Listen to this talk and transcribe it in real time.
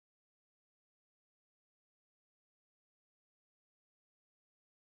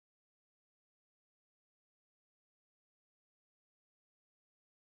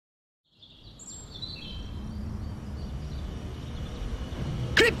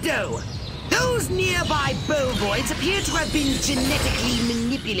Crypto! Those nearby bovoids appear to have been genetically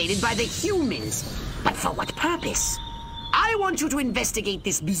manipulated by the humans. But for what purpose? I want you to investigate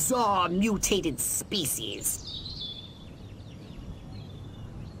this bizarre mutated species.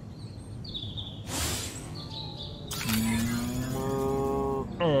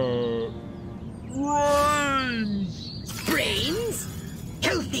 Brains?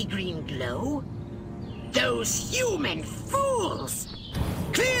 Healthy green glow? Those human fools!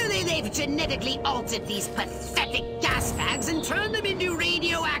 Clearly they've genetically altered these pathetic gas bags and turned them into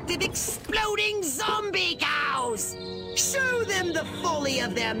radioactive exploding zombie cows! Show them the folly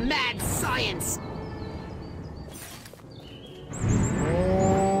of their mad science!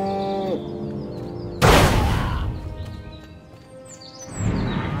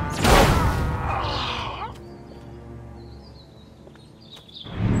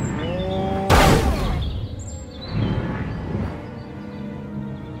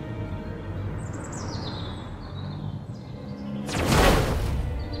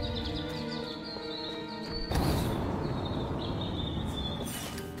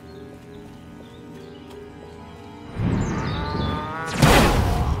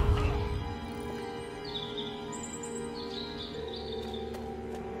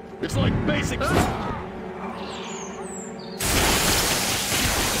 It's like basic...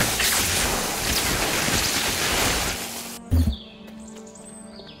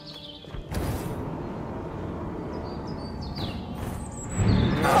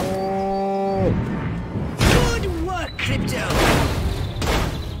 Good work, Crypto!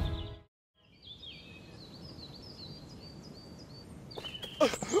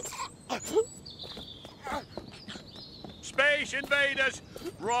 Space invaders!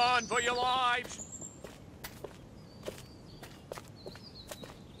 Run for your lives!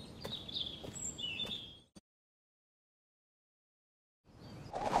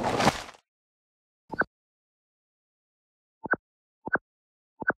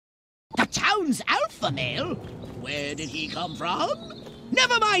 The town's alpha male? Where did he come from?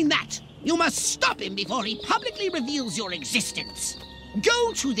 Never mind that! You must stop him before he publicly reveals your existence.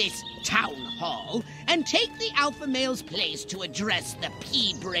 Go to this town hall and take the alpha male's place to address the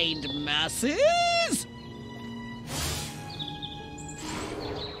pea-brained masses!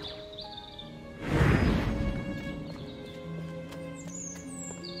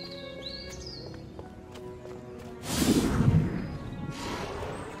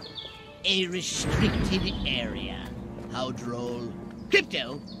 A restricted area. How droll.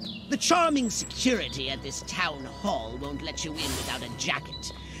 Crypto, the charming security at this town hall won't let you in without a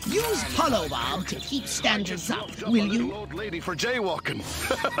jacket. Use Holobob to keep standards up, will you? Old lady for jaywalking.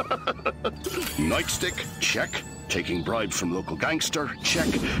 Nightstick, check. Taking bribes from local gangster, check.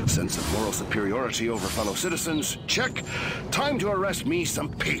 Sense of moral superiority over fellow citizens, check. Time to arrest me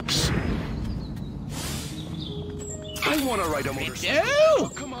some peeps. I want to ride a motorcycle. No!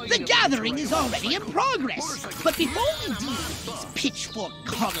 The gathering is already in progress. But before we deal with these pitchfork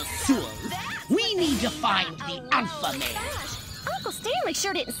connoisseurs, we need to find the alpha male. Uncle Stanley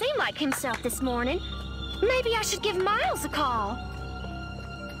sure didn't seem like himself this morning. Maybe I should give Miles a call.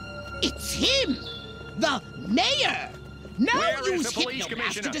 It's him! The mayor! Now Where is use the police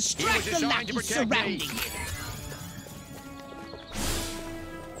Hypnopath to commissioner? distract He was the assigned to lackeys protect me. surrounding him.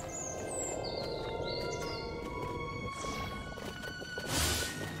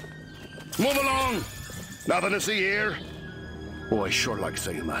 Move along! Nothing to see here. Oh, I sure like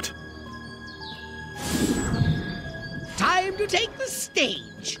saying that. Time to take the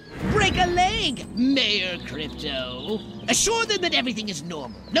stage. Break a leg, Mayor Crypto. Assure them that everything is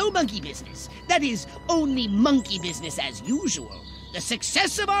normal. No monkey business. That is, only monkey business as usual. The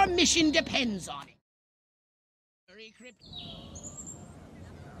success of our mission depends on it. Hurry, Crypto.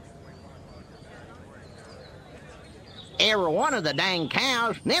 Every one of the dang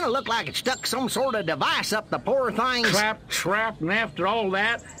cows, then it looked like it stuck some sort of device up the poor thing's... Clap, trap, and after all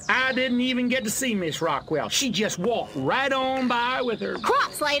that, I didn't even get to see Miss Rockwell. She just walked right on by with her...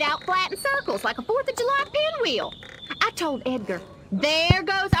 Crops laid out flat in circles like a 4th of July pinwheel. I told Edgar, there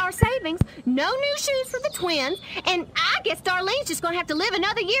goes our savings. No new shoes for the twins, and I guess Darlene's just gonna have to live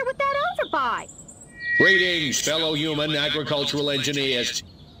another year with that overbite. Greetings, fellow human agricultural engineers.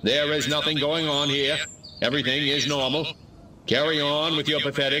 There is nothing going on here. Everything is normal. Carry on with your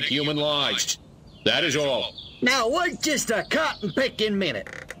pathetic human lives. That is all. Now, wait just a cotton-picking minute.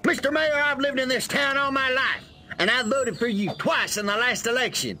 Mr. Mayor, I've lived in this town all my life, and I voted for you twice in the last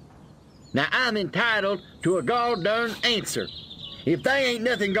election. Now, I'm entitled to a gall-darn answer. If there ain't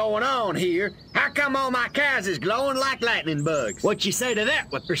nothing going on here, how come all my cows is glowing like lightning bugs? What you say to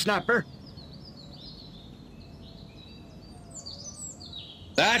that, whippersnapper?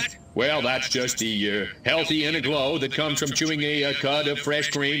 That? Well, that's just the healthy inner glow that comes from chewing a cud of fresh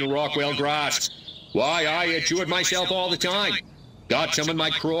green Rockwell grass. Why, I chew it myself all the time. Got some in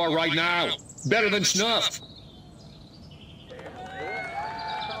my craw right now. Better than snuff.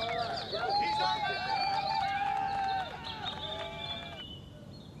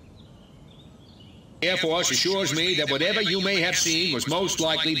 Air Force assures me that whatever you may have seen was most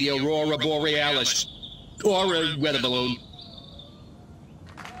likely the aurora borealis. Or a weather balloon.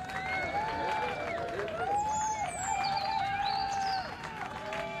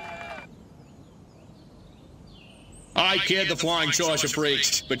 I kid the flying saucer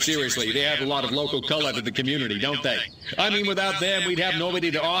freaks, but seriously, they add a lot of local color to the community, don't they? I mean, without them, we'd have nobody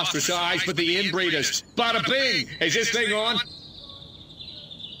to ostracize but the inbreeders. Bada bing! Is this thing on?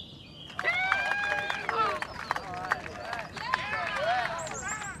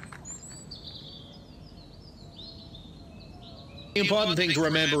 The important thing to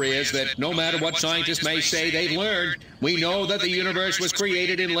remember is that no matter what scientists may say they've learned, we know that the universe was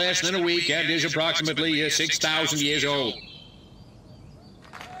created in less than a week and is approximately 6,000 years old.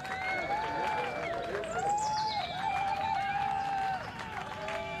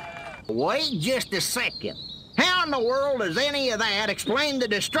 Wait just a second. How in the world does any of that explain the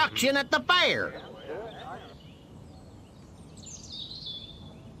destruction at the fair?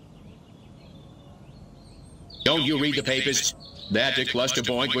 Don't you read the papers? That cluster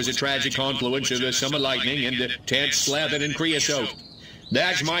point was a tragic confluence of the summer lightning and tents slathered in creosote.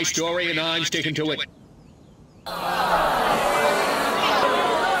 That's my story, and I'm sticking to it.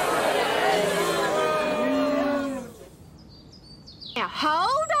 Now,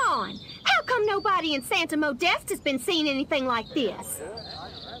 hold on. How come nobody in Santa Modeste has been seeing anything like this?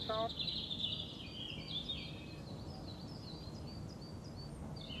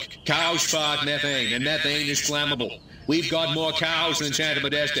 Cows fart methane, and methane is flammable. We've got more cows than Santa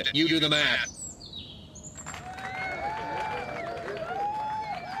Modesta. You do the math.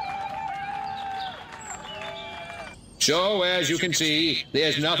 So, as you can see,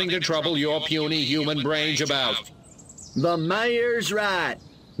 there's nothing to trouble your puny human brains about. The mayor's right.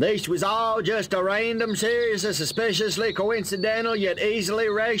 This was all just a random series of suspiciously coincidental yet easily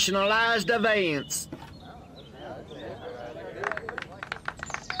rationalized events.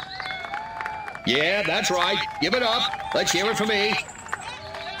 Yeah, that's right. Give it up. Let's hear it from me.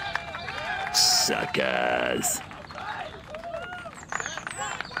 Suckers.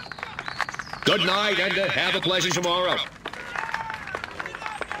 Good night, and have a pleasant tomorrow.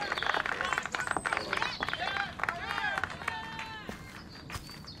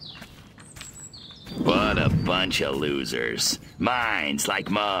 What a bunch of losers. Minds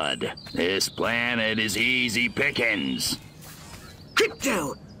like mud. This planet is easy pickings.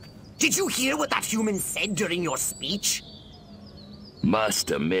 Crypto! Did you hear what that human said during your speech? Must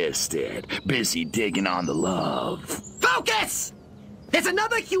have missed it. Busy digging on the love. Focus! There's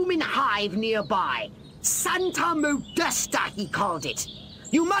another human hive nearby. Santa Modesta, he called it.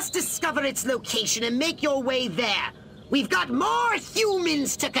 You must discover its location and make your way there. We've got more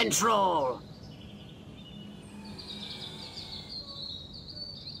humans to control.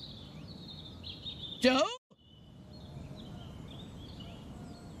 Joe?